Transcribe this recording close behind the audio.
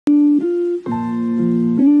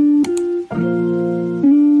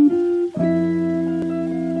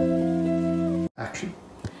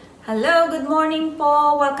Hello, good morning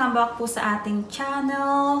po. Welcome back po sa ating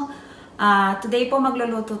channel. Today po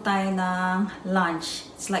magluluto tayo ng lunch.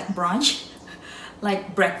 It's like brunch,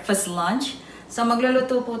 like breakfast lunch. So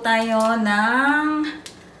magluluto po tayo ng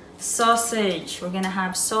sausage. We're gonna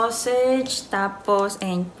have sausage. Tapos,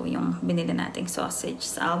 ayun po yung binili nating sausage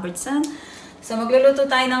sa Albertson. So magluluto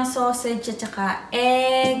tayo ng sausage at saka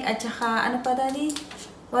egg at saka ano pa, Daddy?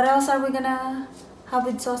 What else are we gonna have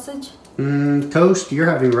with sausage? Toast. You're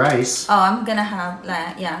having rice. Oh, I'm gonna have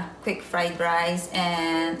quick fried rice,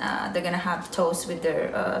 and they're gonna have toast with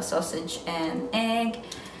their sausage and egg,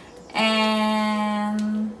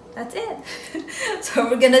 and that's it.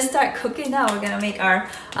 So we're gonna start cooking now. We're gonna make our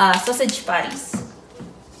sausage patties,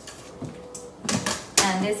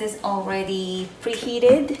 and this is already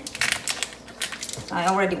preheated. I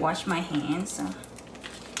already washed my hands. So.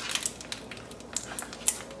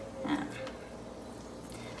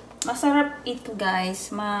 Masarap ito,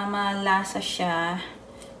 guys. Malasa siya.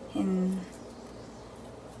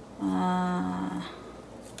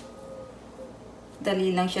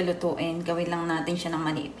 Dali lang siya lutuin. Gawin lang natin siya ng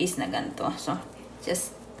manipis na ganito. So,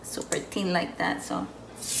 just super thin like that. So,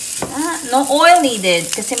 no oil needed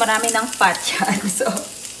kasi marami ng fat yan. So,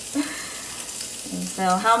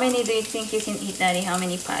 how many do you think you can eat, Daddy? How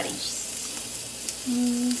many patties?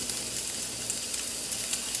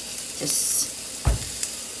 Just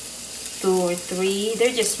 2 or 3.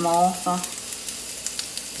 They're just small. So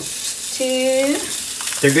 2.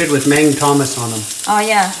 They're good with Mang Thomas on them. Oh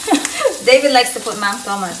yeah. David likes to put Mang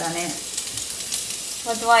Thomas on it.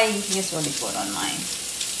 What do I usually put on mine?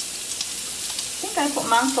 I think I put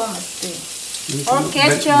Mang Thomas too. Or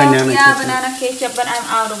ketchup. Banana ketchup. But I'm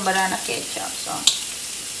out of banana ketchup. So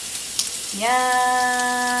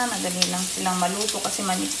yeah. Madali lang silang maluto kasi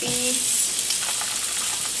manipis.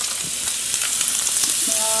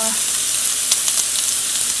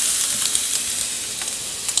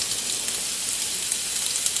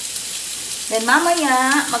 Then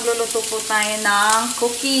mamaya, magluluto po tayo ng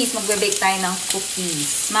cookies. Magbe-bake tayo ng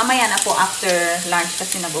cookies. Mamaya na po after lunch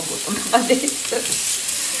kasi nagugutom na pa dito.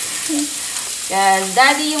 Yes,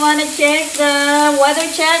 Daddy, you wanna check the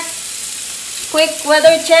weather check? Quick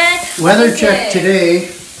weather check? Weather check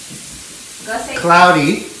today.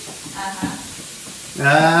 Cloudy.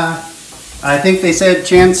 I think they said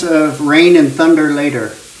chance of rain and thunder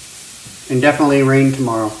later. And definitely rain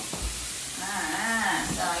tomorrow.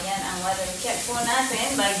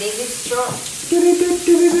 By David Stroh.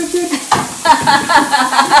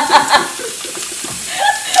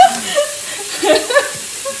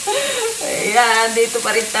 Ayan, dito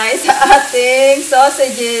pa rin tayo sa ating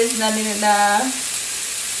sausages na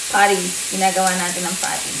patties. Ginagawa natin ng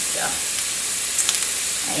patties. So,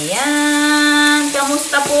 ayan.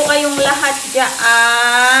 Kamusta po kayong lahat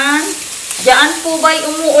dyan? Dyan po ba'y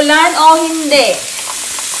umuulan o hindi?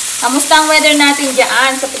 Kamusta ang weather natin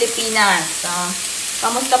dyan sa Pilipinas? So,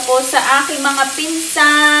 kamusta po sa aking mga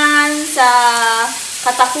pinsan, sa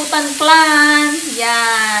Katakutan Clan?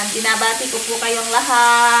 Yan. Binabati ko po kayong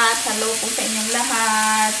lahat. Hello po sa inyong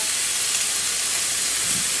lahat.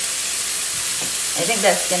 I think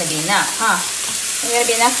that's gonna be enough, huh? Gonna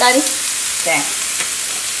be enough, Daddy? Okay.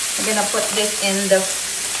 I'm gonna put this in the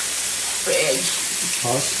fridge.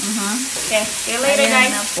 Okay. See you later, guys.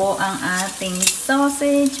 Ayan na po ang ating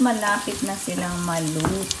sausage. Malapit na silang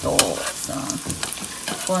maluto. So,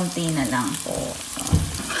 konti na lang po. So,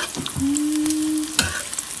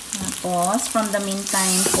 tapos, from the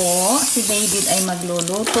meantime po, si David ay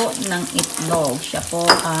magluluto ng itlog. Siya po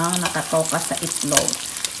ang nakatoka sa itlog.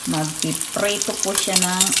 Magpiprito po siya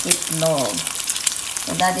ng itlog.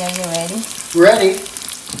 So, Daddy, are you ready? Ready.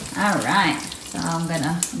 Alright. So, I'm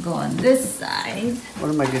gonna go on this side. What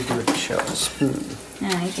am I going to do with the shells? You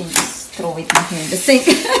can just throw it in here in the sink.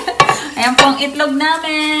 Ayan po ang itlog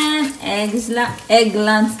namin.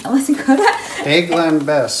 Egglands. What's it called? Eggland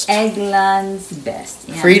best. Egglands best.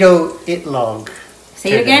 Yan. Frito itlog.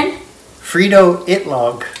 Say it again. Frito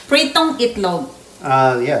itlog. Pritong itlog.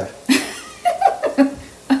 Yeah.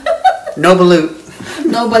 No balut.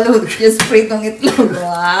 No balut. Just pritong itlog.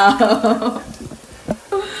 Wow.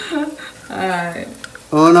 Alright.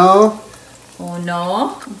 Uno.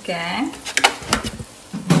 Okay.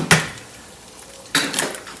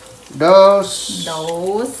 Dos.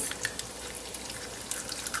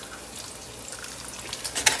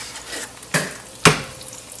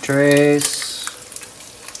 Tres.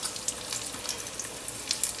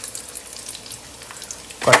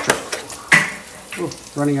 Cuatro. Oh,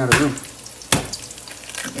 running out of room.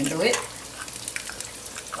 You can do it.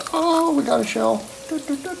 Oh, we got a shell. Good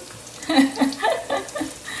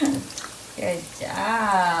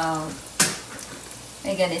job. Are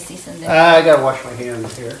you gonna season them? I gotta wash my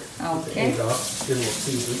hands here. Okay. Get it off. Get a little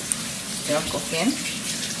season. You're cooking.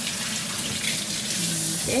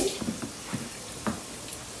 Okay.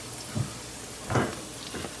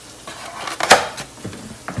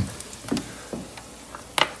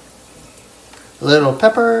 A little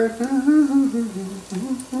pepper.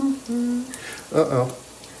 Uh-oh.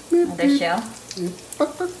 Another shell.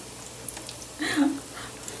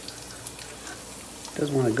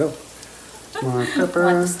 Doesn't want to go. More pepper.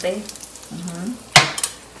 Want to stay?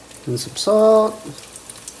 And some salt.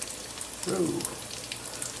 Ooh.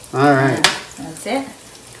 All right. That's it.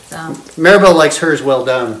 So, Maribel likes hers well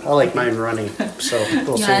done. I like mine runny. So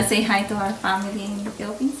we'll you want to see. say hi to our family in the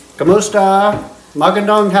Philippines? Kamusta?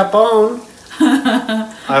 Magandang hapon.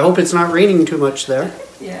 I hope it's not raining too much there.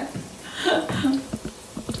 Yeah.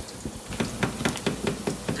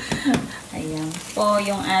 Ayan po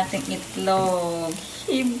yung ating itlog.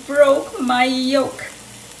 He broke my yolk.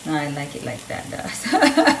 No, I like it like that.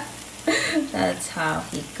 That's how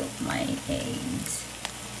he cooked my eggs.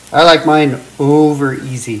 I like mine over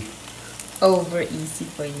easy. Over easy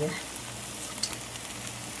for you.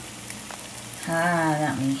 Ah,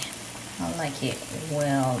 not me. I like it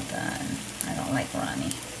well done. I don't like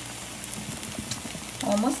runny.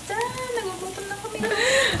 Almost done. Nagugutom na kami.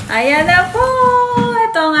 Ayan na po.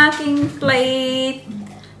 Ito ang aking plate.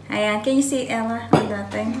 Ayan. Can you see it, Ella? On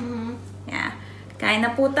that thing? Yeah. Kain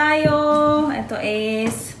na po tayo. Ito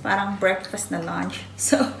is parang breakfast na lunch.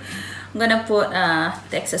 So, I'm gonna put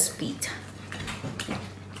Texas Pete.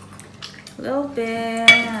 A little bit.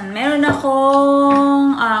 Meron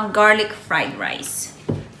akong garlic fried rice.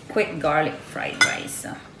 Quick garlic fried rice.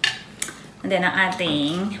 And then ang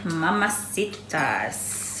ating Mamacita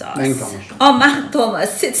sauce. Mang Thomas. Oh, Mang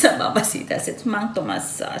Thomas. It's a Mamacitas. It's Mang Thomas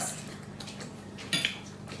sauce.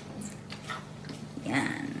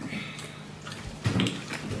 Yan.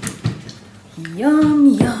 Yum,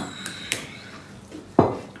 yum.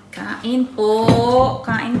 Kain po.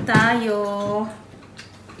 Kain tayo.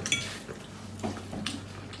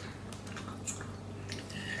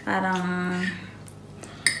 Parang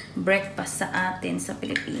breakfast sa atin sa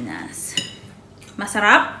Pilipinas.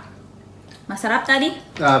 Masarap? Masarap, Daddy?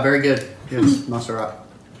 Very good. Yes, masarap.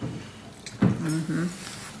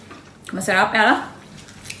 Masarap, Ella?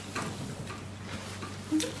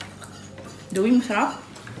 Doing masarap?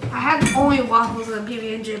 I had only waffles and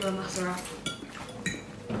PB&J, but masarap.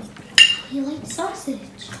 You like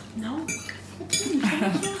sausage? No.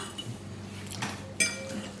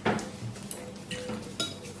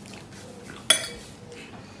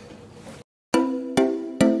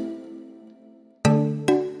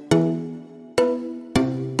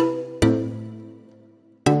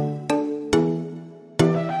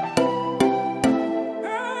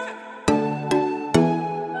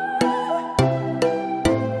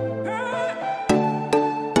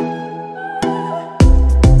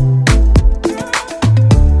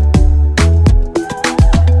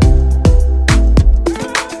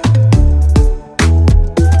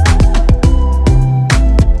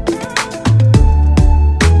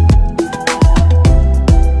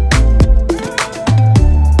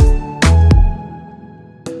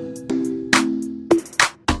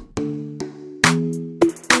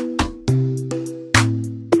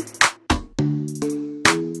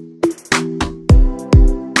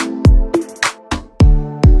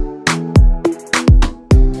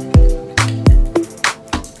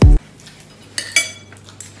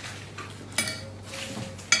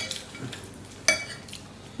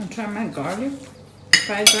 Try my garlic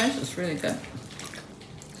fried rice. It's really good.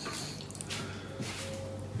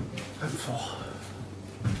 I'm full.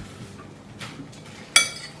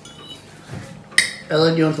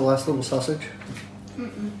 Ella, do you want the last little sausage?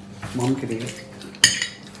 Mom could eat it.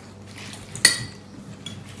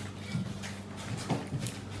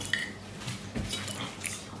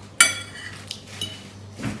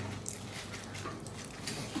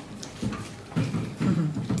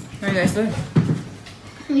 What are you guys doing?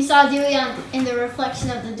 We saw Dewey in the reflection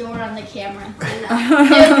of the door on the camera.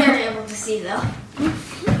 They were able to see though.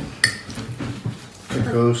 The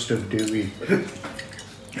ghost of Dewey.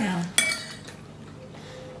 Yeah.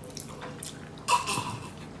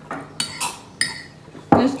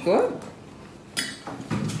 It's good.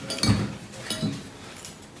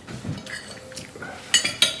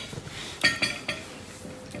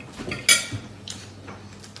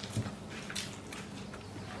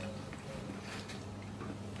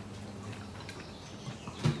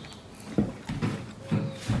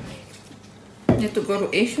 Need to go to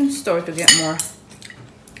Asian store to get more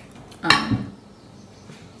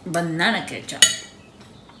banana ketchup.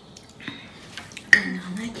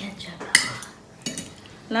 Banana ketchup.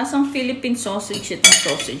 Lasang Philippine sausage itong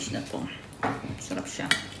sausage na to. Sarap siya.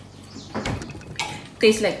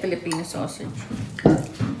 Tastes like Filipino sausage.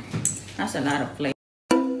 Has a lot of flavor.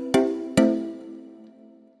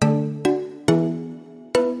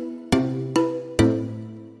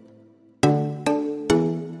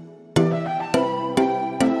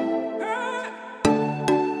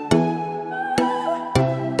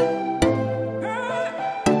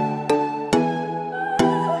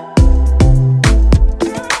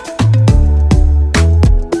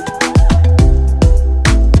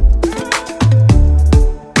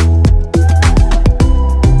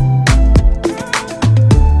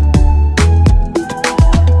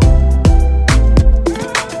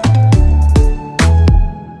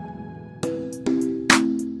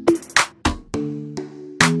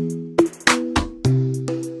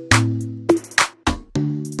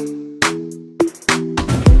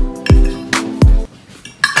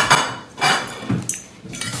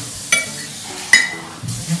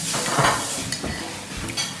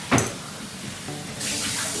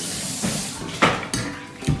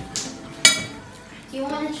 Do you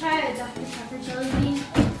want to try a Dr. Pepper jelly bean?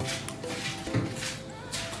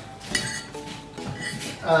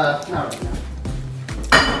 Not right now.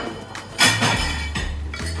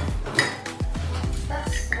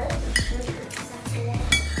 That's salt or sugar. That's a lot.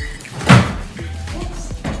 Oops.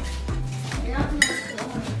 You're not going to kill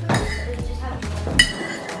one of those, so you just have one.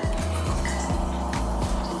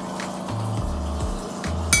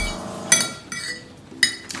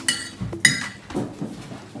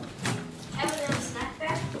 Have a little snack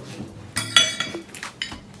bag.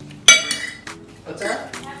 What's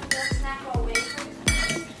that? Have a little snack or wafer.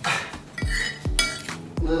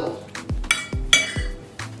 Little.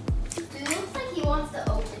 Dude, it looks like he wants to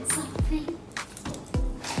open something.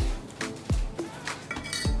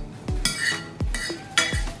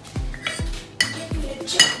 Give me a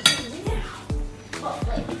jelly now. Oh,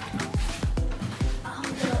 wait. I'm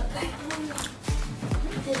gonna back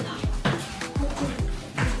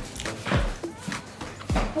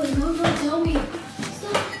Wait, no, don't tell me.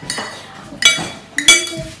 Stop.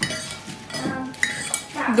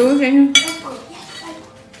 Go, can you?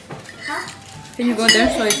 Huh? Can you go there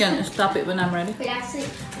so you can stop it when I'm ready? Wait, actually,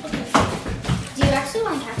 okay. Do you actually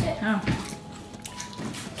want to catch it? Yeah.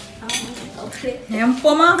 Okay. Ayan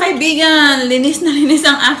po mga kaibigan, linis na linis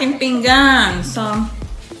ang aking pinggan. So,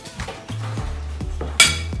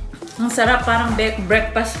 ang sarap, parang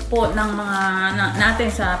breakfast po ng mga natin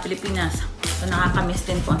sa Pilipinas. So, nakakamiss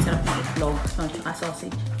din po ang sarap ng itlog. So, tsaka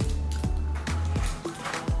sausage.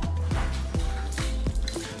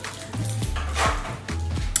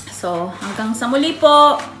 So, hanggang sa muli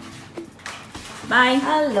po. Bye!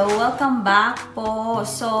 Hello! Welcome back po.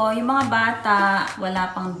 So, yung mga bata,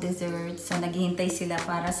 wala pang dessert. So, naghihintay sila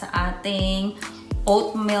para sa ating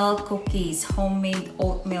oatmeal cookies. Homemade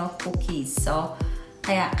oatmeal cookies. So,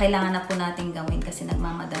 kaya kailangan na po natin gawin kasi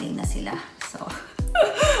nagmamadali na sila. So,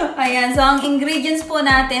 ayan. So, ang ingredients po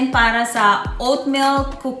natin para sa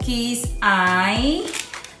oatmeal cookies ay,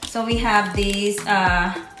 so we have this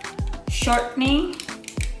shortening.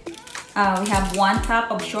 We have 1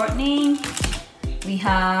 cup of shortening. We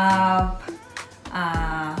have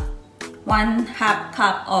 1/2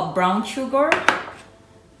 cup of brown sugar.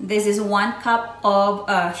 This is 1 cup of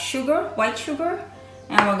sugar, white sugar.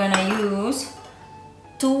 And we're gonna use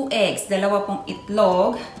 2 eggs, dalawa pong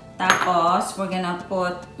itlog. Tapos, we're gonna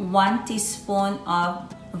put 1 teaspoon of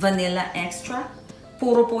vanilla extract.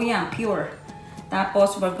 Puro po yan, pure.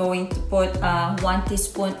 Tapos, we're going to put 1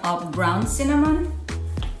 teaspoon of ground cinnamon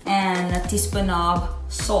and a teaspoon of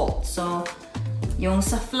salt. So, yung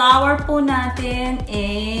sa flour po natin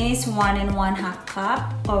is 1 1/2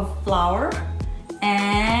 cup of flour.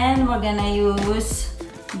 And we're gonna use,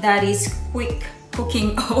 that is quick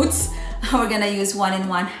cooking oats. We're gonna use 1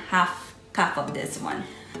 1/2 cup of this one.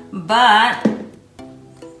 But,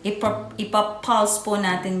 ipapulse po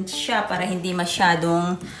natin siya para hindi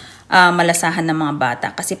masyadong malasahan ng mga bata.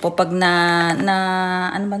 Kasi po pag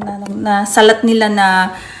salat nila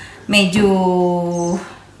na medyo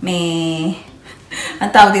may, ang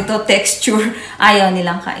tawag dito, texture, ayaw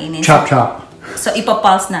nilang kainin. Chop, chop. So,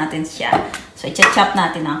 ipapulse natin siya. So, i-chop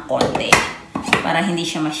natin ng konti para hindi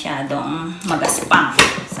siya masyadong magaspang.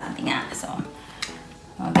 Sabi nga. So,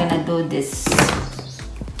 we're gonna do this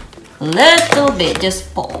little bit,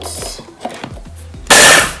 just pulse.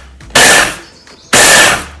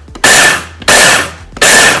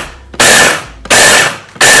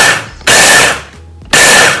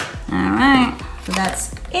 Alright, so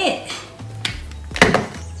that's it.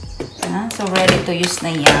 So, ready to use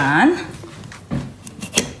na yan.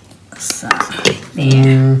 So,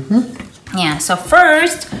 there. Yeah, so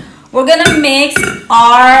first, we're gonna mix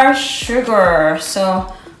our sugar. So,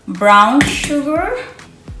 brown sugar,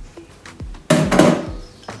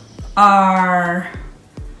 our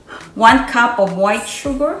 1 cup of white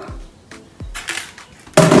sugar,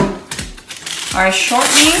 our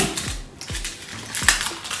shortening.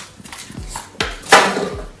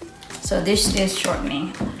 So this is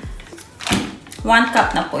shortening. 1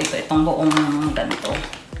 cup na po ito, itong buong ganito.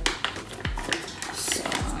 So,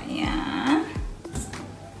 ayan.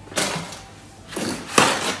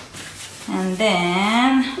 And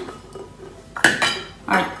then,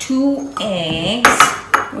 our 2 eggs.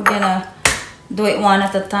 We're gonna do it one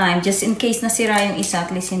at a time. Just in case nasira yung isa,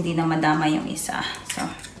 at least hindi na madama yung isa. So,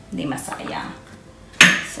 hindi masayang.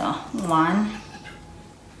 So, 1.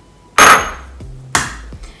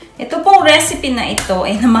 Ito pong recipe na ito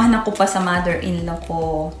ay namana ko pa sa mother-in-law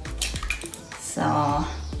ko. So,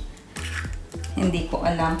 hindi ko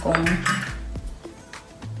alam kung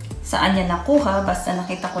saan niya nakuha. Basta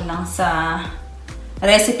nakita ko lang sa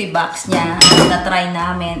recipe box niya. Na-try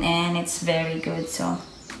namin and it's very good. So,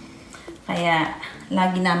 kaya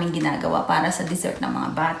lagi namin ginagawa para sa dessert ng mga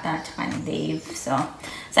bata at ni Dave. So,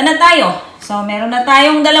 saan na tayo? So, meron na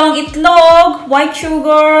tayong 2 itlog, white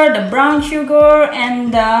sugar, the brown sugar,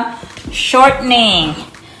 and the shortening.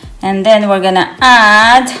 And then, we're gonna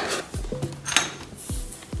add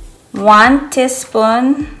 1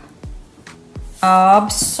 teaspoon of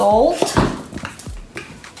salt.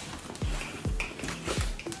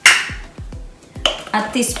 A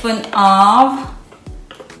teaspoon of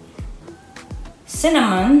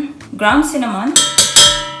cinnamon, ground cinnamon.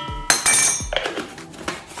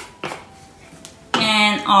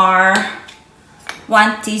 And our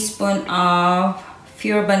 1 teaspoon of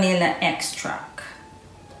pure vanilla extract.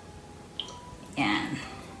 Yan.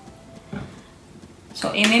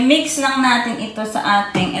 So, i-mix lang natin ito sa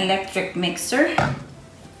ating electric mixer.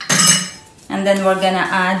 And then, we're gonna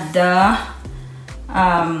add the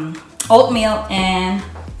oatmeal and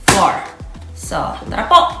flour. So, tara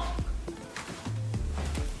po!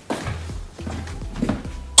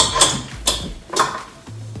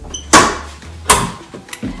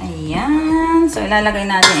 Ayan. So, ilalagay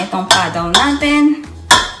natin itong padaw natin.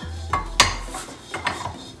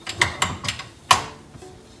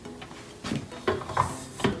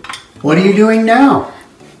 What are you doing now?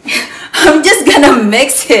 I'm just gonna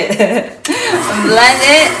mix it. Blend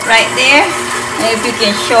it right there. And if you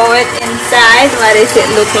can show it inside, what does it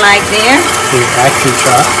look like there? The action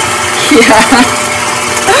shot. Yeah.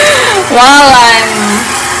 While I'm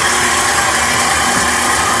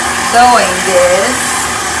doing this,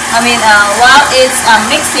 while it's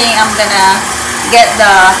mixing, I'm gonna get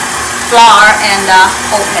the flour and the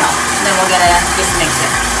oatmeal. Then we're gonna just mix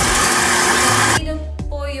it. Ito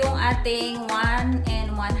po yung ating 1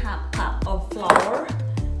 1/2 cup of flour.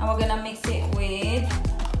 And we're gonna mix it with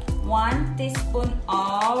 1 teaspoon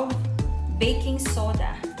of baking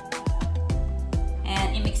soda.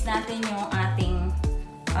 And i-mix natin yung ating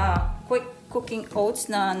quick cooking oats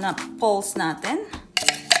na pulse natin.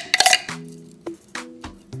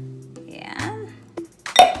 Ayan.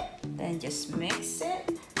 Then just mix it.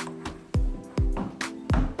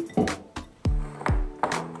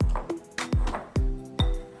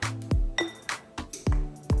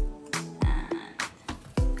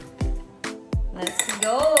 Let's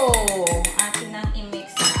go! Atin nang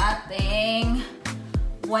i-mix ang ating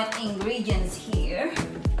wet ingredients here.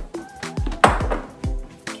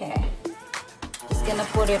 Okay. Just gonna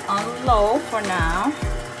put it on low for now.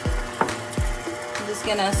 I'm just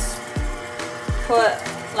gonna put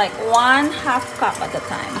like 1/2 cup at a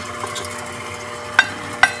time.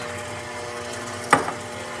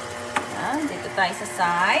 Dito tayo sa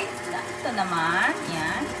side. Ito naman.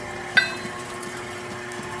 Yan.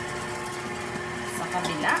 Sa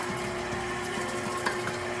kabila.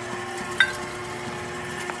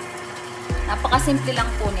 Napakasimple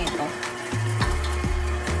lang po nito.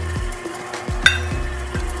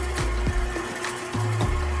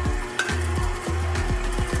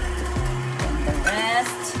 And the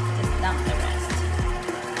rest is not the rest.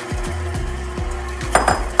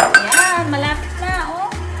 Ayan, malapit na,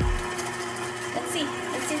 oh. Let's see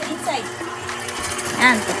the inside.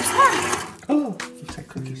 Ayan, tapos na. Oh, looks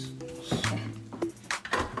like cookies.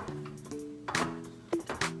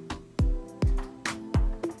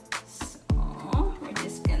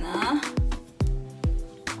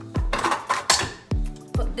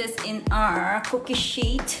 This in our cookie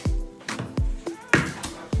sheet.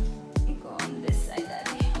 We go on this side,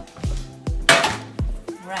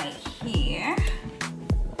 right here.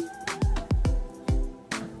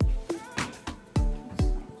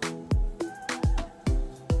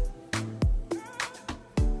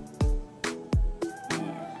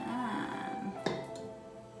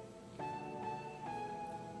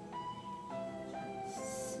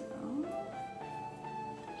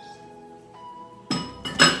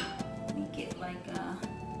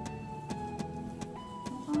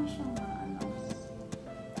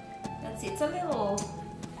 It's a little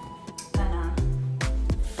kind of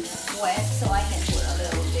wet, so I can put a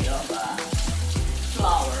little bit of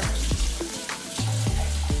flour.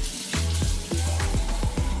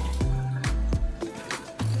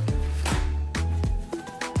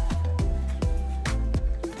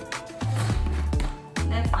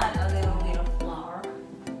 Let's add a little bit of flour.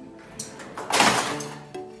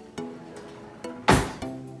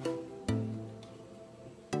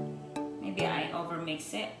 Maybe I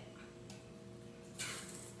overmix it,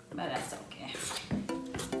 but that's okay.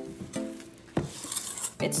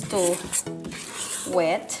 If it's too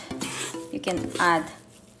wet, you can add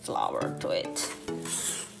flour to it.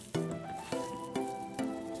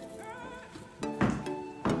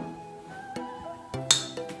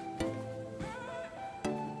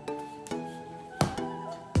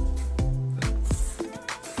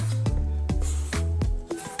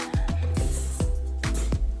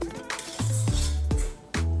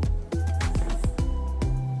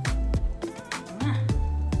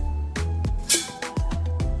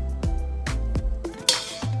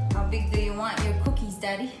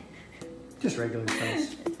 Daddy? Just regular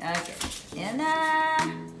size. Okay. And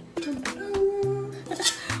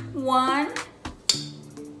one.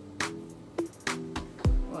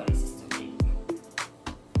 What is this?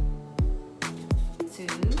 Two.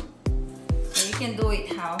 So you can do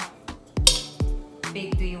it how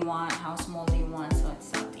big do you want, how small do you want, so it's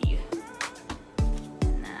up to you.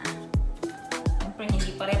 Siyempre,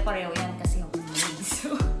 hindi pare-pareho yan kasi homemade.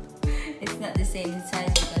 So, it's not the same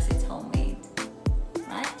size because it's homemade.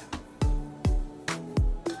 Right?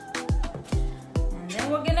 And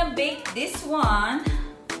then we're gonna bake this one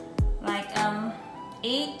like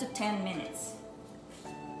 8 to 10 minutes.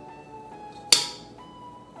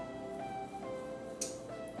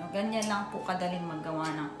 So, ganyan lang po kadaling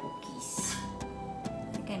maggawa ng cookies.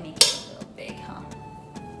 You can make it a little big, huh?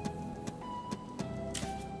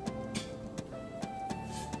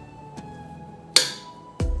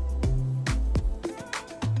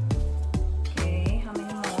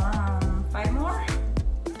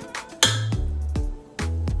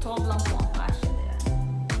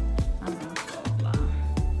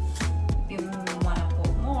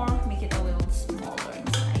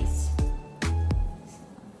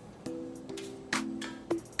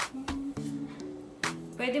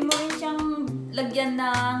 Pwede mo rin siyang lagyan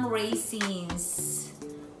ng raisins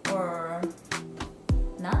or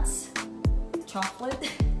nuts, chocolate.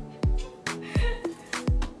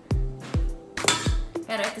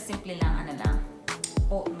 Pero ito simple lang, ano lang,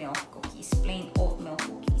 oatmeal cookies, plain oatmeal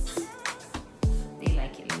cookies. They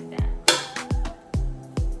like it like that.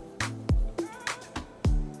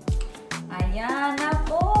 Ayan na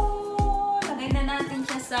po! Lagay na natin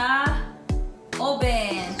siya sa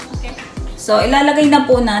oven. Okay. So, ilalagay na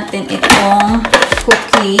po natin itong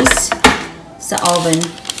cookies sa oven.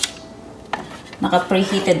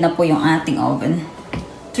 Naka-preheated na po yung ating oven.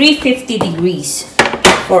 350 degrees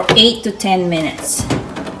for 8 to 10 minutes.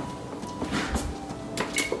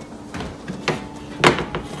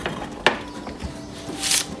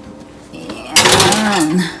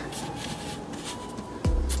 Ayan.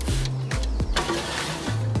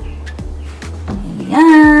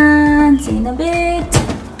 Ayan. See in a bit.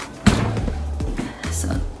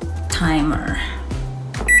 Timer.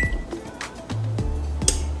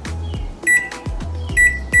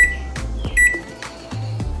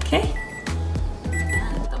 Okay.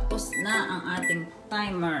 Ayan, tapos na ang ating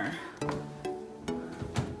timer.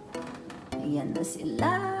 Ayan na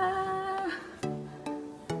sila.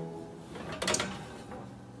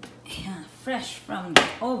 Ayan, fresh from the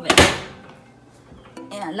oven.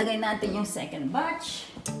 Ayan, lagay natin yung second batch.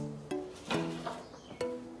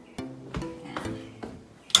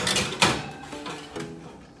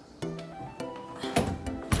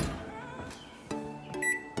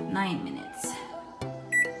 9 minutes.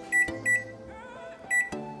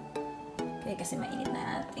 Okay, kasi mainit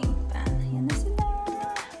na ating pan. Yan na sila.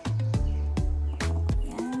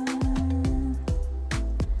 Yan.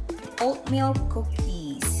 Oatmeal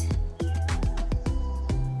cookies.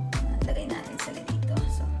 Lagay natin sila dito.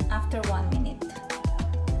 So, after 1 minute,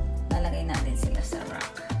 lalagay natin sila sa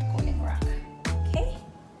rack. Cooling rack. Okay?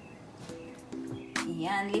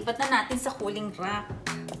 Yan. Lipat na natin sa cooling rack.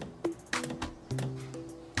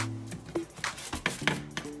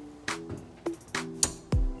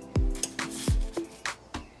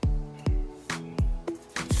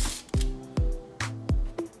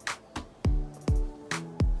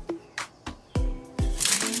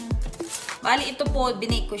 Bali, ito po,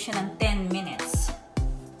 binake ko siya ng 10 minutes.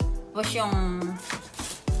 Tapos yung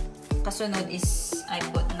kasunod is, I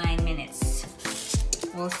put 9 minutes.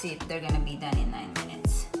 We'll see if they're gonna be done in 9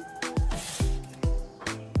 minutes.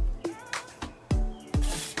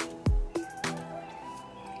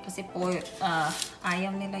 Kasi po,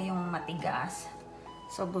 ayaw nila yung matigas.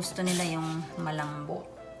 So, gusto nila yung malambot.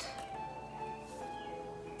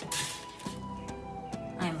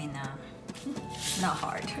 I mean, not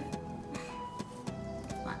hard.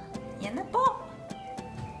 Yan na po.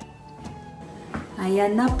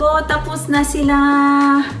 Ayan na po. Tapos na sila.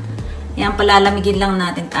 Yan, palalamigin lang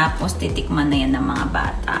natin. Tapos, titikman na yan ng mga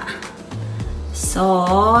bata. So,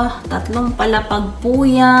 3 palapag po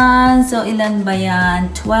yan. So, ilan ba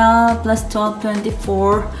yan? 12 plus 12,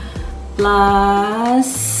 24 plus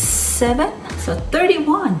 7. So,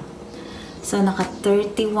 31. So, naka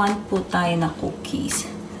 31 po tayo na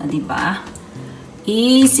cookies. So, diba?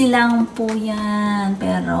 Easy lang po yan.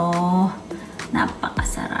 Pero,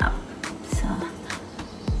 napakasarap. So,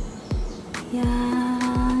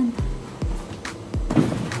 yan.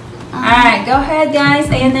 Alright, go ahead guys.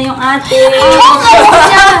 Ayan na yung ating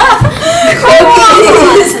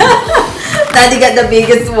cookies. Daddy got the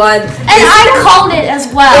biggest one. And I called it as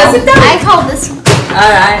well. Yes, it does. I called this one.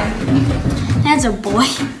 Alright. That's a boy.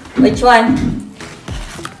 Which one?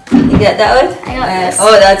 You got that one? I got this.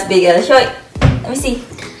 Oh, that's bigger. Show it. Let me see.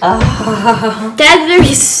 Oh. Dad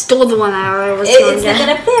literally stole the one I was going It's to not get.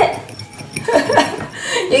 gonna fit.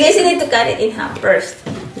 You guys need to cut it in half first.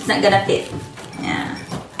 It's not gonna fit. Yeah.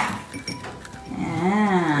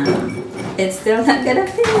 Yeah. It's still not gonna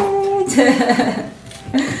fit.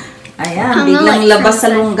 Ayan, I'm biglang like labas sa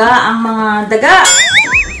lungga ang mga daga.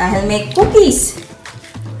 Dahil may cookies.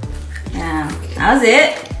 Yeah. How's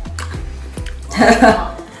it?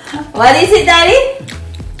 What is it, Daddy?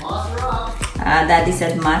 Daddy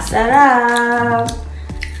said masarap.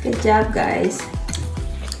 Good job, guys.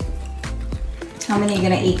 How many are you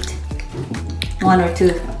gonna eat? 1 or 2?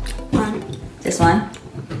 1. Just 1?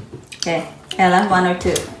 Okay. Ella, 1 or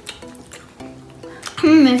 2?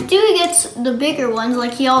 If Dewey gets the bigger ones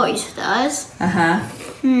like he always does, Uh-huh.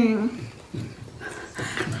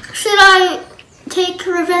 should I take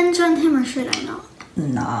revenge on him or should I not?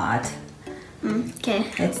 Not. Okay.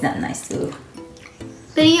 It's not nice to.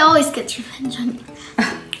 But he always gets revenge on me.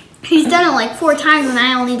 He's done it like 4 times and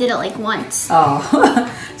I only did it like once. Oh.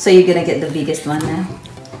 So you're gonna get the biggest one now?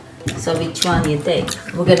 So which one you take?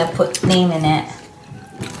 We're gonna put name in it.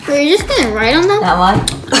 Are you just gonna write on them? That one?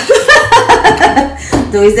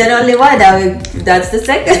 So is that only one? That's the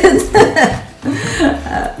second.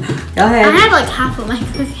 Go ahead. I had like half of my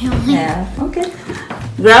cookie only. Yeah, okay.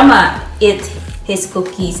 Grandma eat his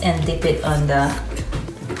cookies and dip it on the...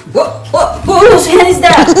 Whoa, whoa, whose hand is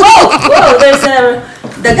that? Whoa, whoa, there's a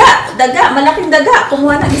daga, malaking daga.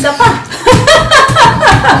 Kumuha ng isa pa.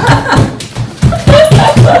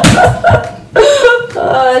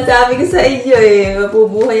 Oh, sabi ko sa inyo eh,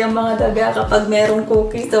 mapubuhay ang mga daga kapag merong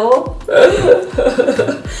cookies, oh.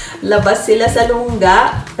 Labas sila sa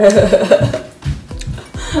lungga.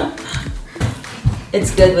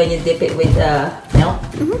 It's good when you dip it with milk.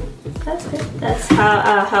 That's good. That's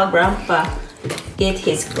how Grandpa ate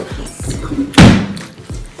his cookies.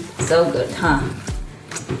 So good, huh?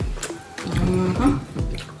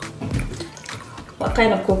 What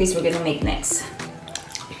kind of cookies we're gonna make next?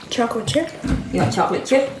 Chocolate chip. You want chocolate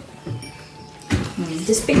chip?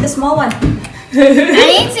 Just pick the small one. I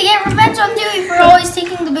need to get revenge on Dewey for always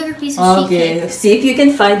taking the bigger piece of sheet Okay, cake. see if you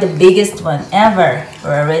can find the biggest one ever.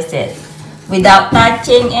 Where is it? Without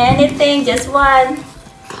touching anything, just one.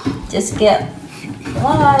 Just get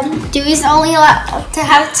one. Dewey's only allowed to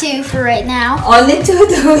have 2 for right now. Only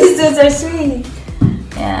 2 those are sweet.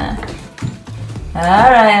 Yeah.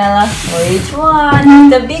 Alright, Ella. Which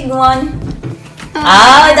one? The big one.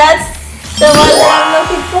 That's the one that I'm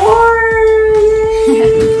looking for.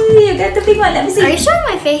 Yay! You got the big one. Let me see. Are you showing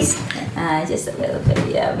my face? Just a little bit.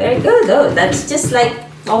 Yeah, very good. Oh, that's just like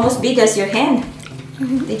almost big as your hand.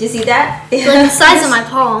 Did you see that? Like the size of my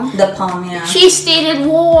palm. The palm, yeah. She stated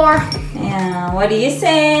war. Yeah. What do you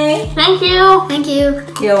say? Thank you. Thank you.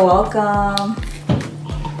 You're welcome.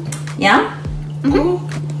 Yeah?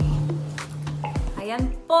 Ayan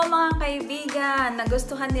po mga kaibigan,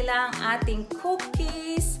 nagustuhan nila ang ating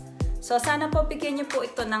cookies. So sana po bigyan niyo po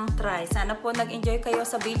ito ng try. Sana po nag-enjoy kayo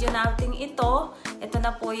sa video natin ito. Ito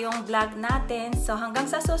na po yung vlog natin. So hanggang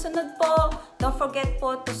sa susunod po, don't forget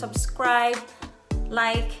po to subscribe,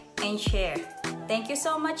 like, and share. Thank you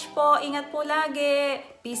so much po. Ingat po lagi.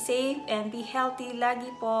 Be safe and be healthy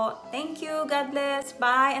lagi po. Thank you. God bless.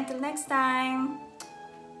 Bye. Until next time.